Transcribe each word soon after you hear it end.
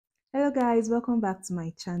Hello guys, welcome back to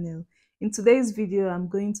my channel. In today's video, I'm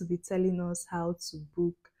going to be telling us how to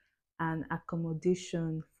book an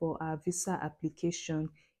accommodation for our visa application.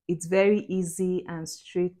 It's very easy and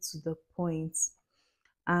straight to the point.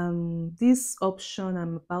 This option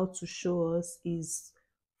I'm about to show us is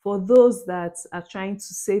for those that are trying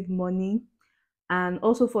to save money and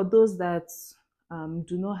also for those that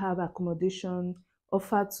do not have accommodation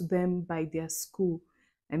offered to them by their school.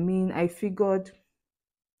 I figured,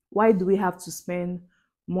 why do we have to spend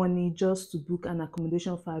money just to book an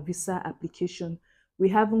accommodation for a visa application? We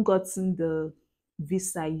haven't gotten the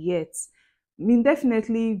visa yet.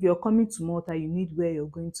 Definitely, if you're coming to Malta, you need where you're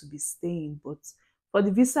going to be staying. But for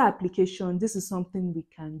the visa application, this is something we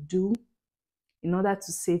can do in order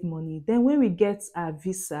to save money. Then when we get our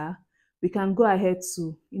visa, we can go ahead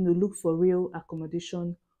to look for real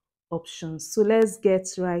accommodation options. So let's get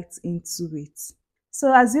right into it.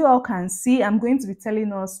 So as you all can see, I'm going to be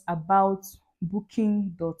telling us about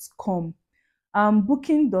booking.com.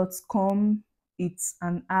 Booking.com, it's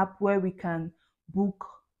an app where we can book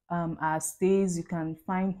our stays. You can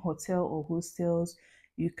find hotel or hostels.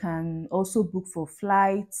 You can also book for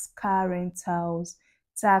flights, car rentals,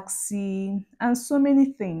 taxi, and so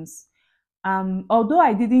many things. Although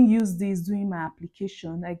I didn't use this during my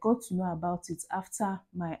application, I got to know about it after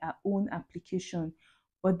my own application.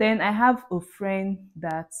 But then I have a friend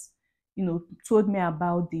that, told me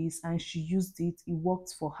about this and she used it. It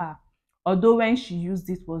worked for her. Although when she used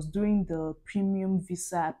it was during the premium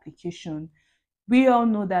visa application. We all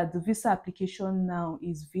know that the visa application now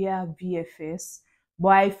is via VFS, but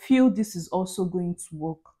I feel this is also going to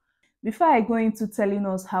work. Before I go into telling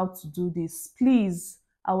us how to do this, please,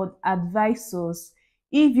 I would advise us,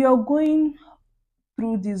 if you're going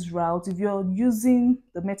through this route, if you're using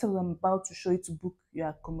the method I'm about to show you to book your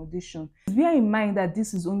accommodation, bear in mind that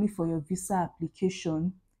this is only for your visa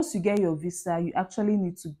application. Once you get your visa, you actually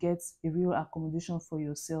need to get a real accommodation for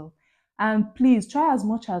yourself. And please try as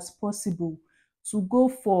much as possible to go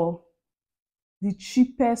for the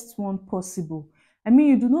cheapest one possible.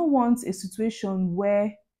 You do not want a situation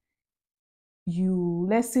where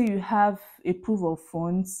let's say you have a proof of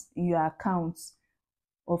funds in your account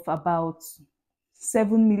of about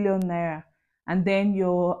 7 million naira, and then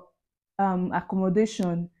your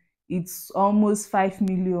accommodation, it's almost 5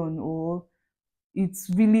 million, or it's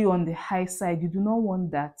really on the high side. You do not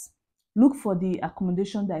want that. Look for the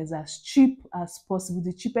accommodation that is as cheap as possible,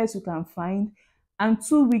 the cheapest you can find, and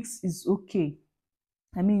 2 weeks is okay.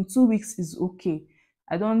 2 weeks is okay.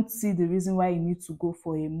 I don't see the reason why you need to go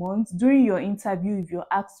for a month. During your interview, if you're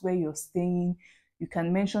asked where you're staying, you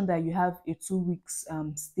can mention that you have a 2 weeks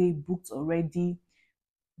stay booked already.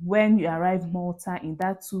 When you arrive Malta, in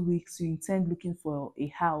that 2 weeks, you intend looking for a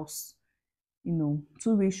house. 2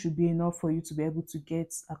 weeks should be enough for you to be able to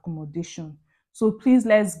get accommodation. So please,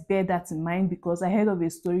 let's bear that in mind, because I heard of a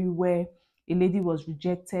story where a lady was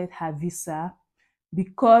rejected her visa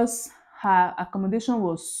because her accommodation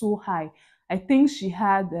was so high. I think she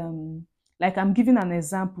had, like, I'm giving an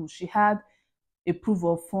example, she had a proof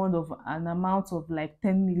of fund of an amount of like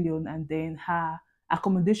 10 million, and then her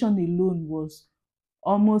accommodation alone was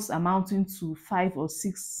almost amounting to 5 or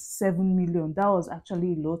 6, 7 million. That was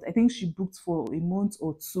actually a lot. I think she booked for a month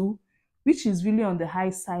or two, which is really on the high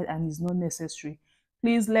side and is not necessary.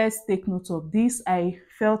 Please, let's take note of this. I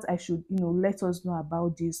felt I should, let us know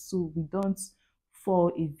about this so we don't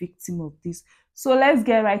fall a victim of this. So let's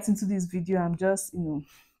get right into this video. I'm just,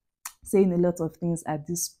 saying a lot of things at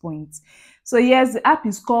this point. So yes, the app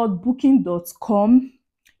is called booking.com.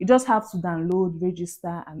 You just have to download,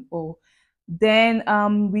 register, and all. Then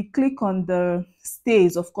we click on the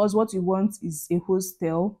stays. Of course, what you want is a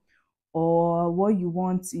hostel, or what you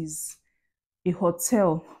want is a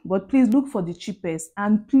hotel. But please look for the cheapest,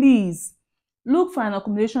 and please look for an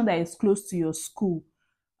accommodation that is close to your school.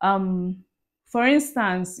 For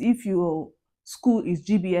instance, if your school is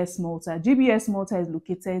GBS Malta is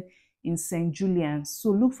located in St. Julian's. So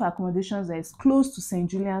look for accommodations that is close to St.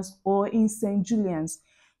 Julian's or in St. Julian's.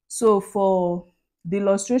 So for the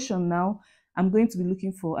illustration now, I'm going to be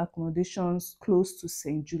looking for accommodations close to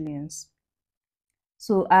St. Julian's.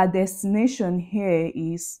 So our destination here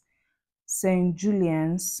is St.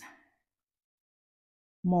 Julian's,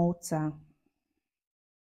 Malta.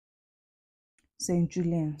 St.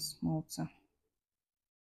 Julian's, Malta.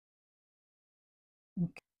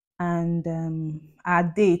 Okay. And our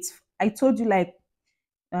date, I told you, like,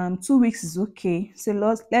 2 weeks is okay. So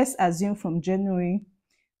let's assume from January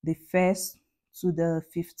the 1st to the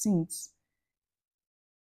 15th.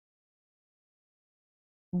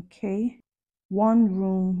 Okay. One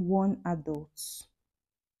room, one adult.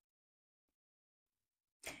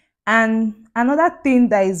 And another thing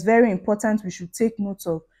that is very important we should take note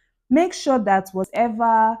of, make sure that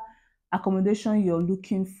whatever accommodation you're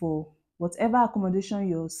looking for, whatever accommodation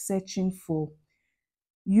you're searching for,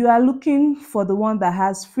 you are looking for the one that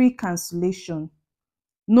has free cancellation,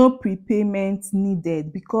 no prepayment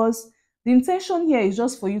needed, because the intention here is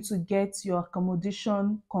just for you to get your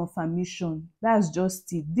accommodation confirmation. That's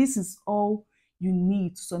just it. This is all you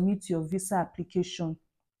need to submit your visa application.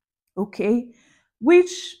 Okay,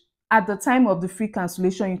 which at the time of the free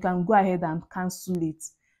cancellation you can go ahead and cancel it.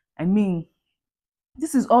 I mean,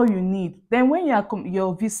 this is all you need. Then when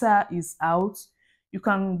your visa is out, you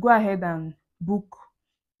can go ahead and book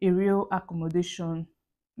a real accommodation,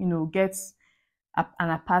 get an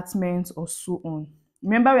apartment or so on.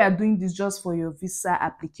 Remember, we are doing this just for your visa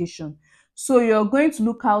application. So you're going to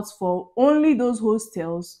look out for only those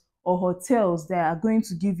hostels or hotels that are going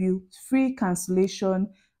to give you free cancellation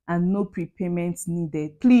and no prepayment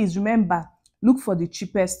needed. Please remember, look for the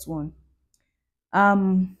cheapest one.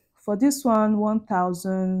 For this one,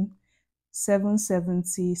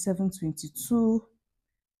 1,770, 722.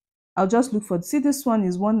 I'll just look for, see, this one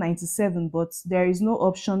is 197, but there is no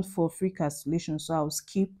option for free cancellation, so I'll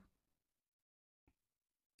skip.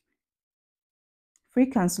 Free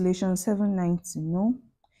cancellation 790, no.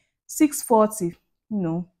 640,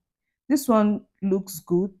 this one looks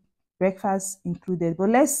good, breakfast included, but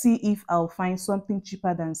let's see if I'll find something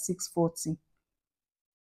cheaper than 640.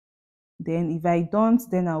 Then if I don't,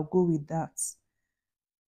 then I'll go with that.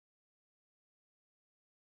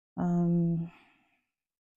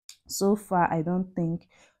 So far I don't think.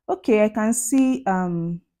 Okay, I can see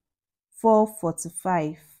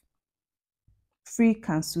 445 free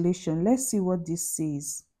cancellation. Let's see what this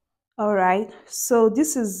says. All right, so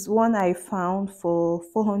this is one I found for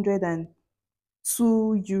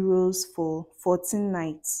 402 euros for 14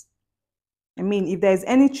 nights. I mean, if there's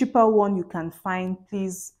any cheaper one you can find,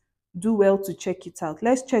 please do well to check it out.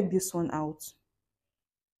 Let's check this one out.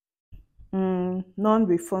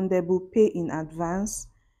 Non-refundable, pay in advance.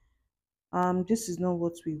 This is not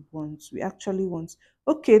what we want. We actually want,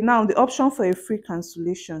 okay, now the option for a free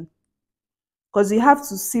cancellation, because you have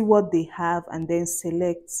to see what they have and then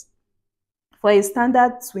select. For a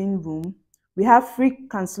standard twin room, we have free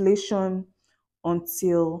cancellation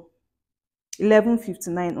until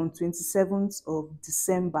 11:59 on 27th of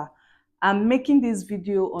December. I'm making this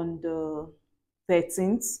video on the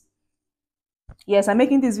 13th. Yes, I'm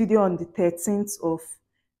making this video on the 13th of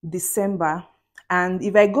December. And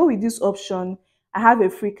if I go with this option, I have a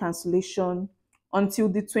free cancellation until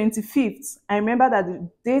the 25th. I remember that the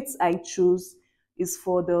date I chose is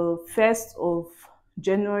for the 1st of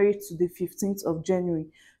January to the 15th of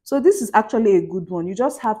January. So this is actually a good one. You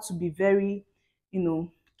just have to be very,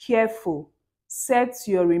 careful. Set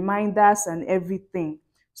your reminders and everything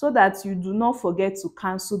so that you do not forget to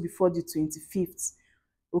cancel before the 25th.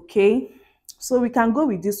 Okay, so we can go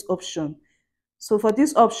with this option. So for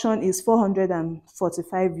this option is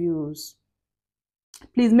 445 euros.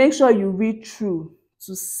 Please make sure you read through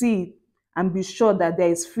to see and be sure that there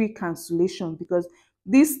is free cancellation, because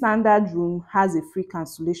this standard room has a free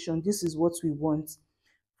cancellation. This is what we want.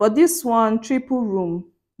 For this one, triple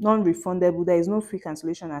room, non-refundable, there is no free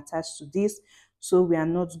cancellation attached to this, so we are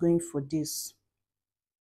not going for this.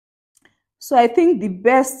 So I think the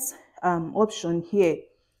best option here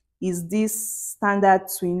is this standard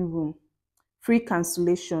twin room, free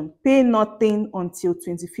cancellation, pay nothing until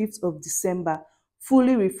 25th of December,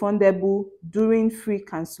 fully refundable during free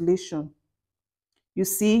cancellation. You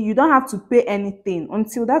see, you don't have to pay anything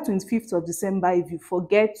until that 25th of December. If you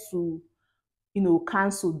forget to,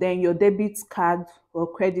 cancel, then your debit card or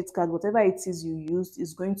credit card, whatever it is you used,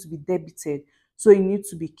 is going to be debited. So you need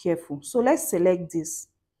to be careful. So let's select this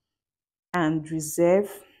and reserve.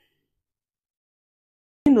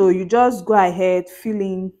 You just go ahead, fill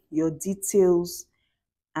in your details,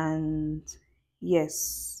 and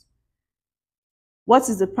yes. What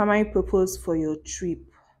is the primary purpose for your trip?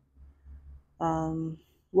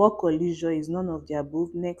 Work or leisure is none of the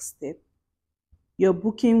above. Next step. You're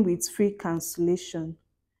booking with free cancellation,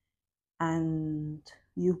 and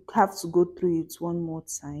you have to go through it one more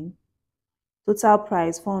time. Total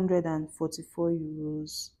price 444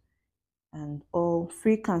 euros, and all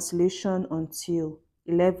free cancellation until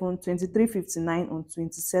 23:59 on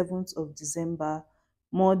 27th of December.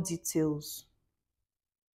 More details.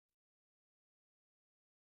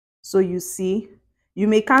 So you see, you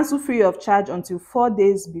may cancel free of charge until 4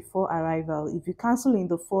 days before arrival. If you cancel in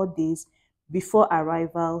the 4 days before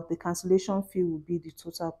arrival, the cancellation fee will be the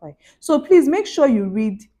total price. So please make sure you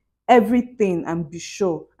read everything and be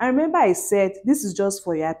sure. And remember, I said this is just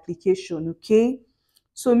for your application, okay?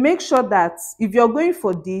 So make sure that if you're going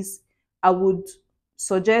for this, I would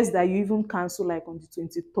suggest that you even cancel like on the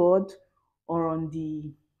 23rd, or on the,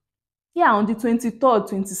 yeah, on the 23rd,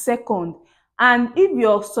 22nd. And if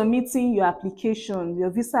you're submitting your application, your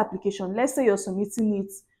visa application, let's say you're submitting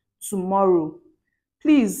it tomorrow,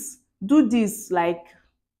 please do this like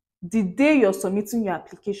the day you're submitting your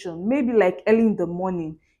application, maybe like early in the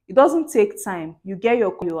morning. It doesn't take time. You get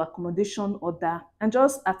your accommodation order and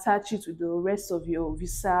just attach it to the rest of your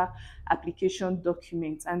visa application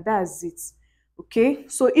documents, and that's it. Okay,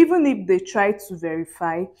 so even if they try to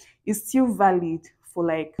verify, it's still valid for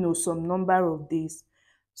like some number of days.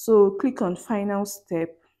 So click on final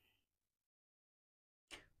step.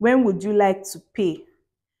 When would you like to pay?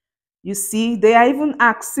 You see, they are even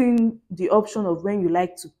asking the option of when you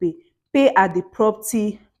like to pay. Pay at the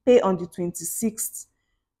property, pay on the 26th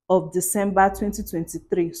of December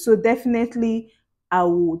 2023. So definitely I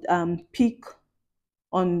would pick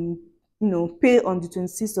on, pay on the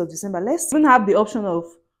 26th of December. Let's even have the option of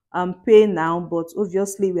pay now, but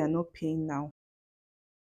obviously we are not paying now.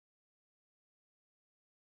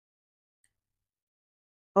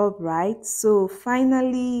 All right, so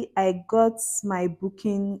finally I got my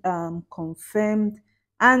booking confirmed,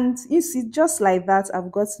 and you see, just like that,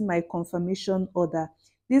 I've gotten my confirmation order.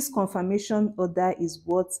 This confirmation order is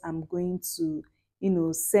what I'm going to,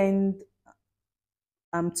 send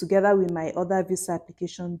together with my other visa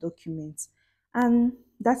application documents, and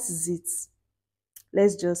that is it.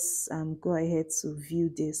 Let's just go ahead to view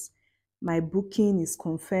this. My booking is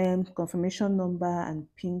confirmed, confirmation number and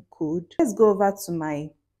PIN code. Let's go over to my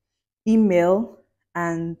email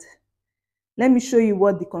and let me show you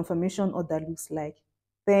what the confirmation order looks like.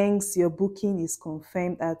 Thanks, your booking is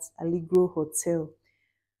confirmed at Allegro Hotel.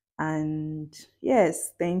 And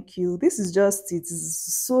yes, thank you. This is just it.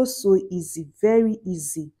 Is so easy, very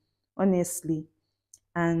easy, honestly.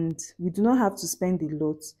 And we do not have to spend a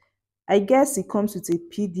lot. I guess it comes with a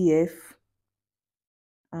PDF.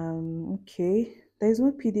 Okay, there is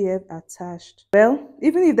no PDF attached. Well,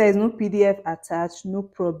 even if there is no PDF attached, no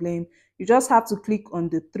problem. You just have to click on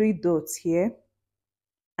the three dots here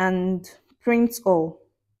and print all.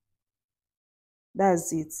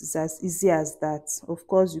 That's it. It's as easy as that. Of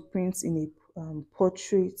course, you print in a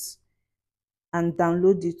portrait and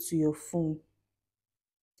download it to your phone.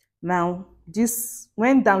 Now, this,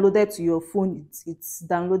 when downloaded to your phone, it's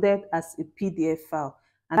downloaded as a PDF file,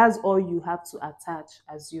 and that's all you have to attach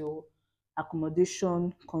as your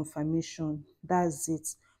accommodation confirmation. That's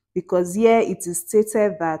it. Because here it is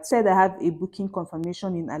stated that said I have a booking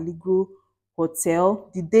confirmation in Allegro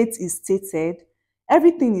Hotel. The date is stated.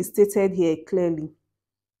 Everything is stated here clearly.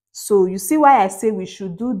 So you see why I say we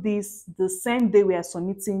should do this the same day we are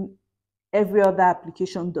submitting every other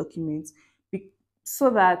application document, so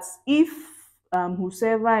that if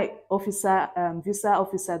whosoever officer, visa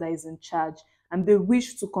officer that is in charge, and they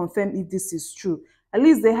wish to confirm if this is true, at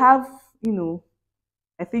least they have,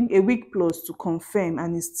 I think a week plus to confirm,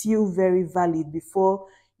 and it's still very valid before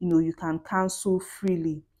you can cancel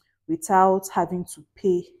freely without having to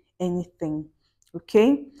pay anything.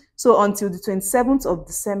 Okay, so until the 27th of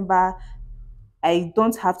December, I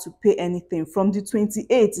don't have to pay anything. From the 28th,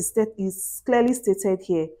 it's clearly stated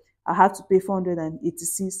here, I have to pay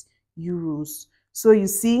 486 euros. So you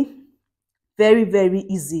see, very, very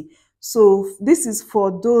easy. So this is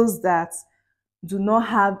for those that do not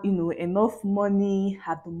have enough money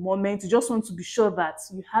at the moment. You just want to be sure that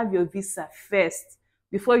you have your visa first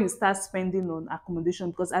before you start spending on accommodation,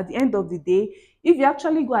 because at the end of the day, if you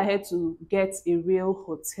actually go ahead to get a real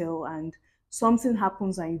hotel and something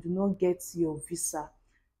happens and you do not get your visa,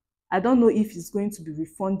 I don't know if it's going to be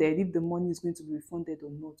refunded, if the money is going to be refunded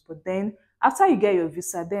or not. But then after you get your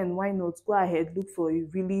visa, then why not go ahead, look for a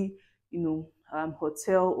really,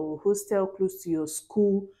 hotel or hostel close to your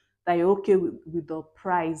school that you're okay with the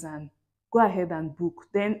price, and go ahead and book.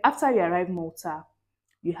 Then after you arrive Malta,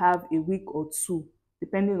 you have a week or two,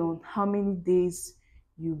 depending on how many days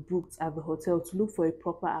you booked at the hotel, to look for a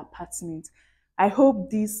proper apartment. I hope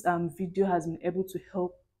this video has been able to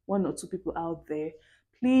help one or two people out there.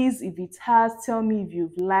 Please, if it has, tell me if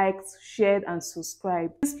you've liked, shared, and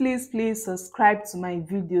subscribed. Please subscribe to my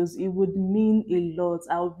videos. It would mean a lot.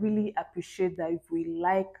 I would really appreciate that if we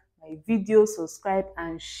like my video, subscribe,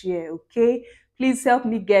 and share, okay? Please help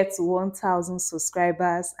me get to 1,000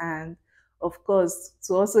 subscribers, and of course,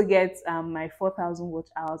 to also get my 4,000 watch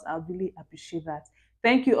hours. I really appreciate that.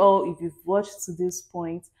 Thank you all if you've watched to this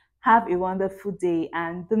point. Have a wonderful day,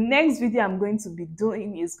 and the next video I'm going to be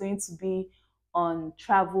doing is going to be on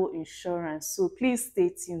travel insurance. So please stay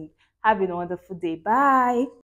tuned. Have a wonderful day. Bye.